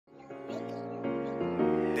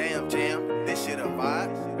a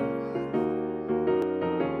vibe.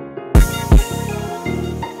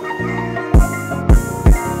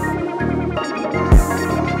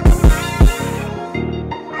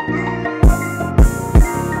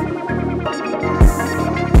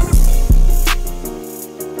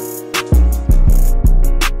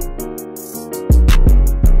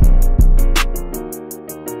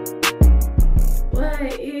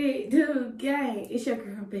 It's your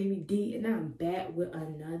girl Baby D, and I'm back with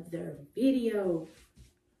another video.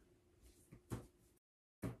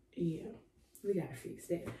 Yeah, we gotta fix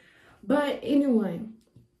that. But anyway,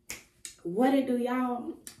 what it do,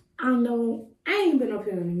 y'all? I don't know. I ain't been up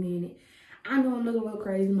here in a minute. I know I'm looking a little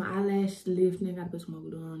crazy. My eyelash lifting. I gotta put some more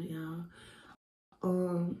glue on it,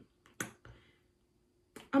 y'all.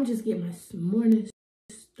 I'm just getting my morning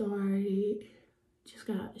started. Just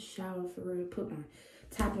got a shower for real. Put my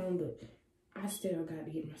top on, but I still got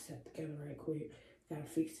to get myself together right quick. Gotta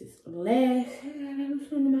fix this lash. I gotta do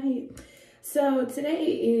something in my head. So today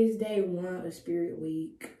is day 1 of Spirit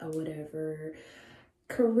Week or whatever.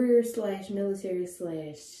 Career / military /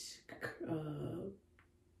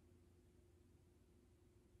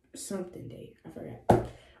 something day. I forgot.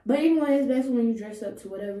 But anyways, that's when you dress up to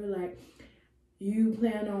whatever like you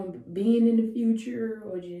plan on being in the future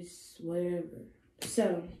or just whatever.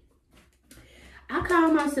 So I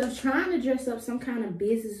call myself trying to dress up some kind of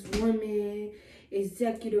businesswoman,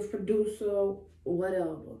 executive producer,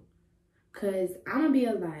 whatever. Cause I'm gonna be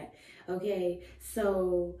a lot, okay?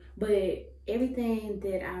 So, but everything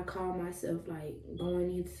that I call myself like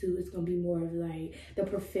going into is gonna be more of like the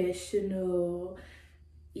professional,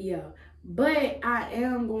 yeah. But I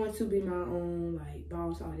am going to be my own like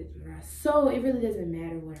boss, all this, so it really doesn't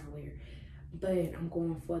matter what I wear. But I'm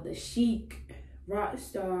going for the chic, rock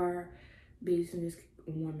star, business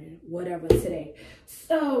woman, whatever today.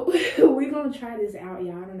 So we're gonna try this out,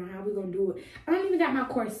 y'all. I don't know how we're gonna do it. I don't even got my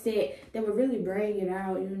corset that would really bring it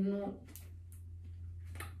out, you know.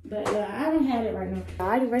 But I don't have it right now. I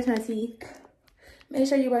already brush my teeth. Make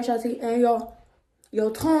sure you brush your teeth and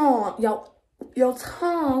your tongue, your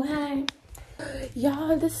tongue, okay?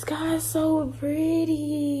 Y'all, the sky is so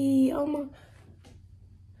pretty. Oh my,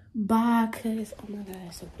 bye, cause oh my god,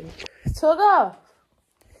 it's so pretty.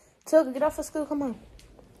 Tugga, get off of school, come on.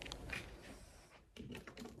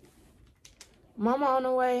 Mama on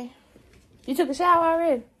the way. You took a shower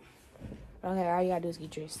already? Okay, all you gotta do is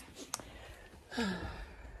get dressed.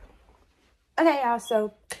 Okay, y'all,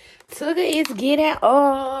 so Tugga is getting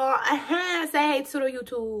say hey to the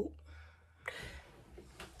YouTube.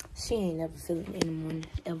 She ain't never feeling it in the morning,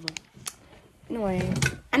 ever. Anyway,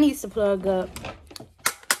 I need to plug up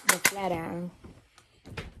the flat iron.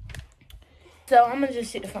 So I'm gonna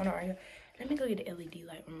just sit the phone right here. Let me go get the LED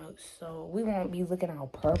light remote so we won't be looking all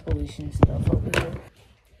purplish and stuff over here.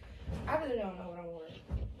 I really don't know what I want.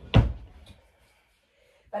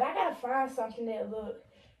 But I gotta find something that look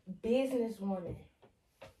businesswoman.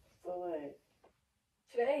 For what?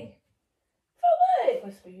 Today. For what?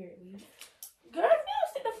 For Spirit Week. Girl, if you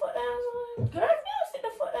don't sit the foot down, girl, if you don't sit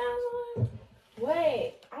the foot down,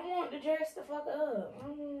 wait, I want to dress the fuck up. I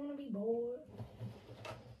don't want to be bored.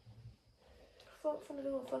 Fuck finna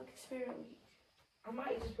do a fucking Spirit Week. I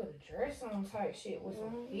might just put a dress on type shit with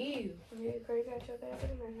some heels. Yeah, crazy out your bed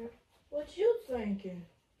in here. What you thinking?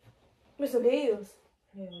 With some heels.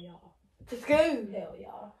 Hell y'all. To school. Hell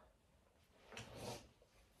y'all.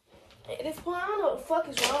 At this point, I don't know what the fuck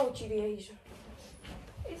is wrong with you, Deasia.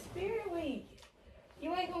 It's Spirit Week.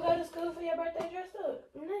 You ain't gonna go to school for your birthday dressed up?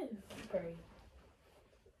 No. Crazy.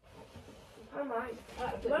 I might.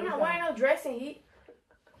 But I'm not wearing no dress in heat.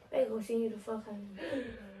 They gonna see you the fuck out of me.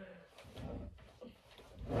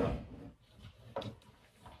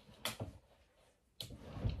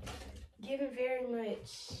 Giving very much.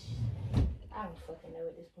 I don't fucking know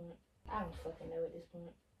at this point.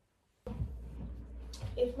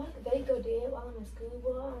 If my day go dead while I'm in school,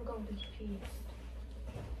 well, I'm gonna be pissed.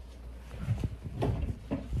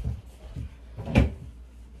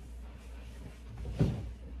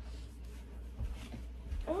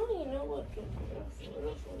 I don't even know what to do.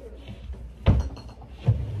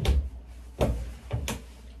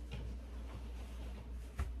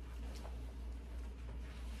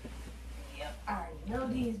 Yep, I already know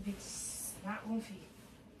these bitches not gonna fit.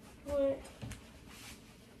 What?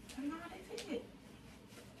 I know they fit.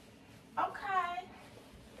 Okay.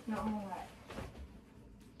 No, I'm alright.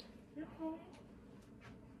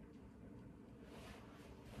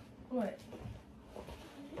 What?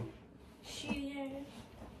 Shitty ass.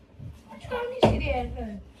 What you call me shitty ass for?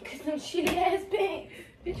 Cause them shitty ass pants.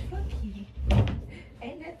 Bitch, fuck you.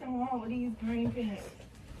 Ain't nothing wrong with these green pants.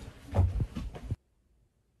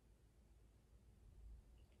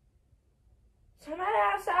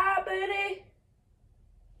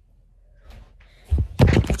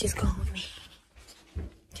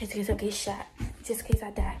 Just in case I get shot. Just in case I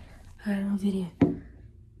die. I got on video.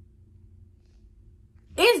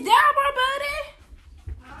 It's down, my buddy.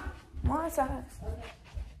 My size.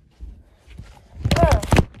 Girl,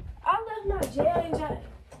 I left my jail in jail.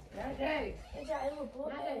 Not day. In jail in a book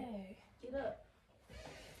bag. Get up.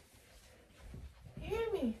 You hear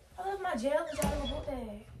me? I left my jail in jail in a book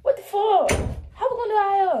bag. What the fuck? How we gonna do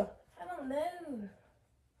IL? I don't know.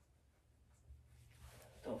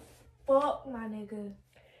 The fuck, my nigga?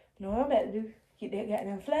 No, I'm about to do. Get that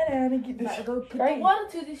goddamn flat down and get this. About to go put straight. the water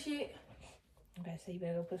to this shit. I'm about to say you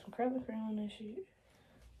better go put some curly cream on that shit.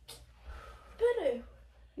 Put it.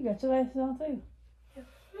 You got your glasses on too.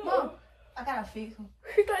 Mom, I gotta fix them.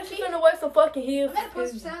 She thought she gonna wear some fucking heels. I gotta put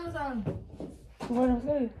some sandals on. What I'm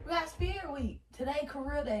saying? We got Spirit Week. Today,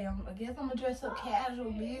 career day. I guess I'm gonna dress up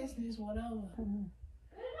casual, business, whatever.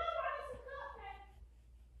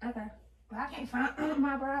 Okay. But I can't find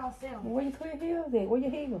my brow self. Where your clear heels at? Where your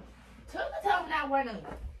heels? Tell me not wearing them.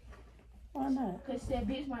 Why not? Cause that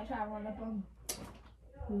bitch might try to run up on me.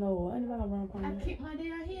 No, anybody gonna run up on I you. keep my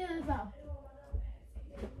damn heels off.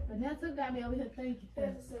 But that's what got me over here thinking. I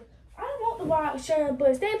don't want the white shirt,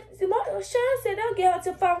 but my shirt said they'll get out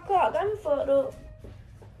till 5 o'clock. Got me fucked up.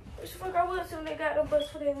 Which the fuck I was when they got no bus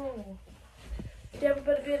for their room.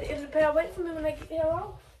 Everybody be at the end of the pair waiting for me when they get the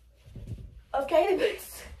hell off. Okay,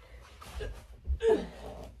 bitch.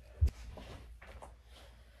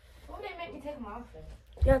 Why would they make me take them off then?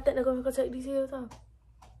 Y'all think they're gonna go take these heels off?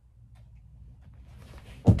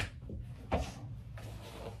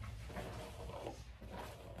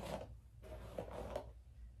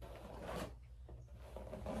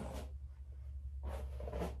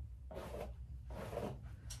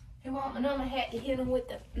 He want another hat to hit him with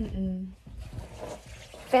the.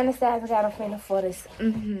 Fantasize, I got a finna for this.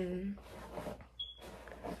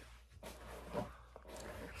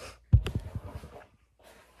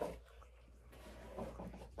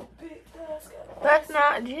 That's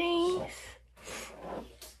not jeans.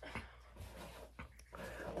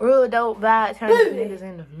 Real dope vibe turns niggas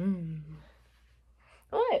into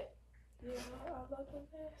What?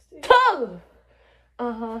 Two.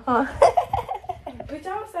 Bitch, I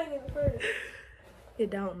was saying it first. It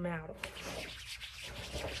don't matter.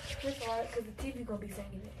 That's alright, because the TV gonna be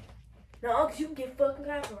singing it. No, because you can get fucking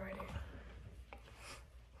copyrighted.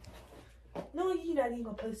 No, you're not even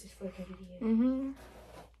gonna post this fucking video.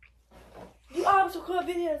 You always record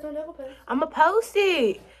videos, don't ever post. I'ma post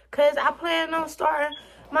it. Because I plan on starting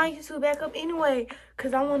my YouTube back up anyway.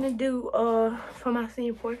 Because I want to do, for my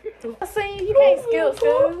senior portrait too. I seen you can't skip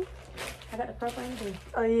school. I got the purple and blue.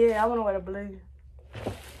 Oh yeah, I want to wear the blue.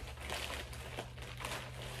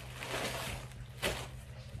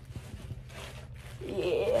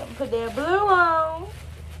 Yeah, put that blue on.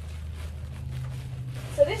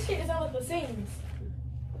 So this shit is only for seniors.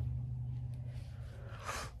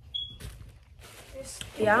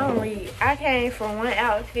 Yeah, I don't read. I came from one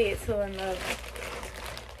outfit to another.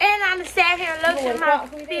 And I just sat here and looked at my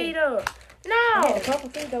feet up. No. I'm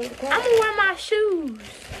gonna wear my shoes.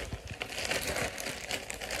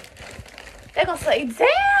 They're gonna say, damn,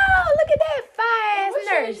 look at that fire-ass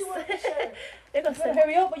nurse. They're gonna say,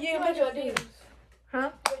 Hurry up, or you ain't where's looking your Adidas?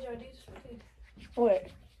 Huh? Where's your Adidas? What?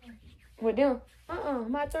 With them?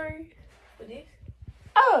 My 3. With this?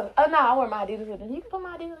 Oh no, I wear my Adidas with them. You can put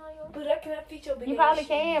my Adidas on yours. But that cannot fit your big You probably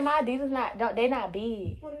can. My Adidas they're not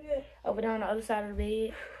big. What is that? Over there on the other side of the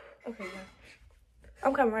bed. Okay, now.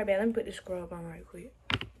 I'm coming right back. Let me put this scrub on right quick.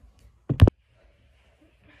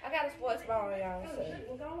 I got a sports bra on y'all. So.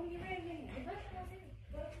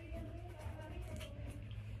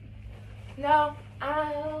 No,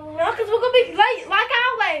 no, because we're going to be late, like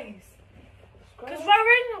always. Because we're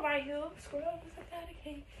original right here. Scrub is a kind of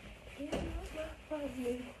cake.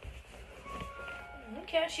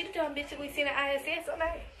 Okay, she the dumb bitch that we seen at ISS on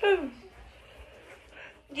that.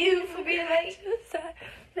 You for being late.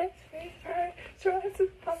 Let's make her try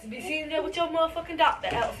to be sitting there with your motherfucking doctor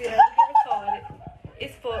outfit. I don't get retarded.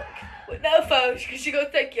 It's fuck. With no phone, because she gonna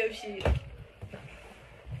take your shit.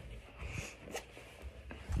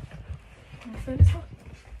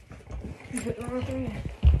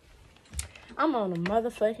 I'm on a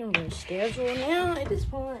motherfucking rush schedule now at this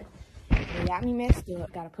point. They got me messed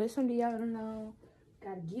up. Gotta put some deodorant on.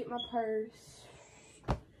 Gotta get my purse.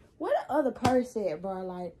 Where the other purse at, bro?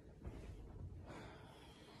 Like,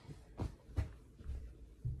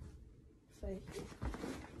 I'm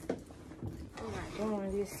not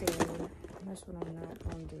doing this here. That's what I'm not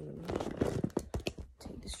gonna do.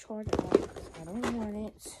 Take this charger off because I don't want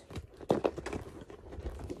it.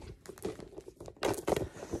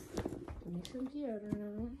 Give me some deodorant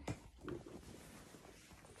on.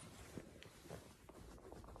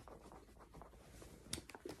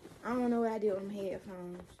 I don't know what I did with my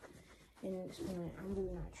headphones. And this point, I'm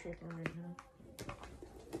really not tripping right now.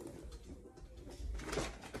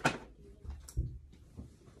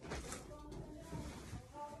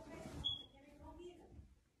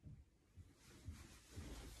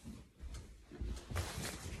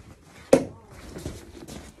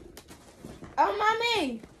 Oh,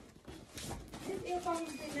 mommy!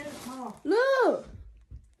 Look!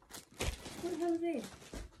 What the hell is this?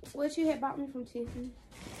 What you had bought me from Tiffany.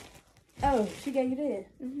 Oh, she gave you this?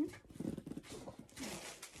 Mm-hmm.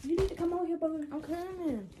 You need to come on here, boy. I'm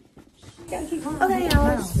coming. You gotta keep on. Okay,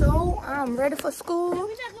 y'all. So, I'm ready for school. We're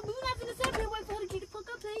not gonna sit here wait for her to get the fuck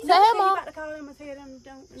up, please. Say hey, Mom. about to call them and say them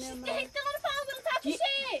don't. He's still on the phone with her talking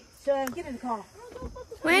shit. Son, get in the car.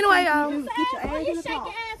 Well, anyway, y'all. Get your ass in the Shake car.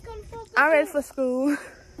 your ass, come fuck. I'm ready for school.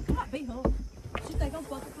 Beat her. She think I'm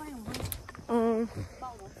fucking playing with her.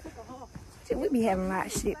 We be having a lot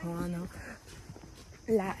of shit going on.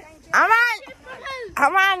 Lot.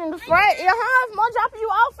 I'm riding in the front. Yeah, huh? I'm dropping you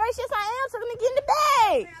off first. Yes, I am. So let me get in the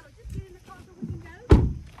bag.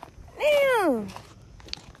 Damn.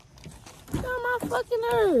 Get on my fucking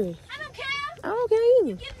nerves. I don't care. I don't care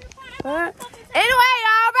either. Alright. Anyway,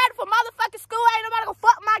 y'all ready for motherfucking school? Ain't nobody gonna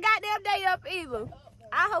fuck my goddamn day up either.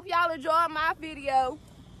 I hope y'all enjoyed my video.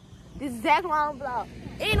 This is Zach Long Vlog.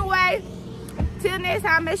 Anyway, till next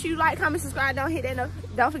time, make sure you like, comment, subscribe. Don't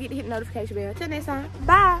forget to hit the notification bell. Till next time,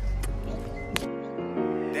 bye.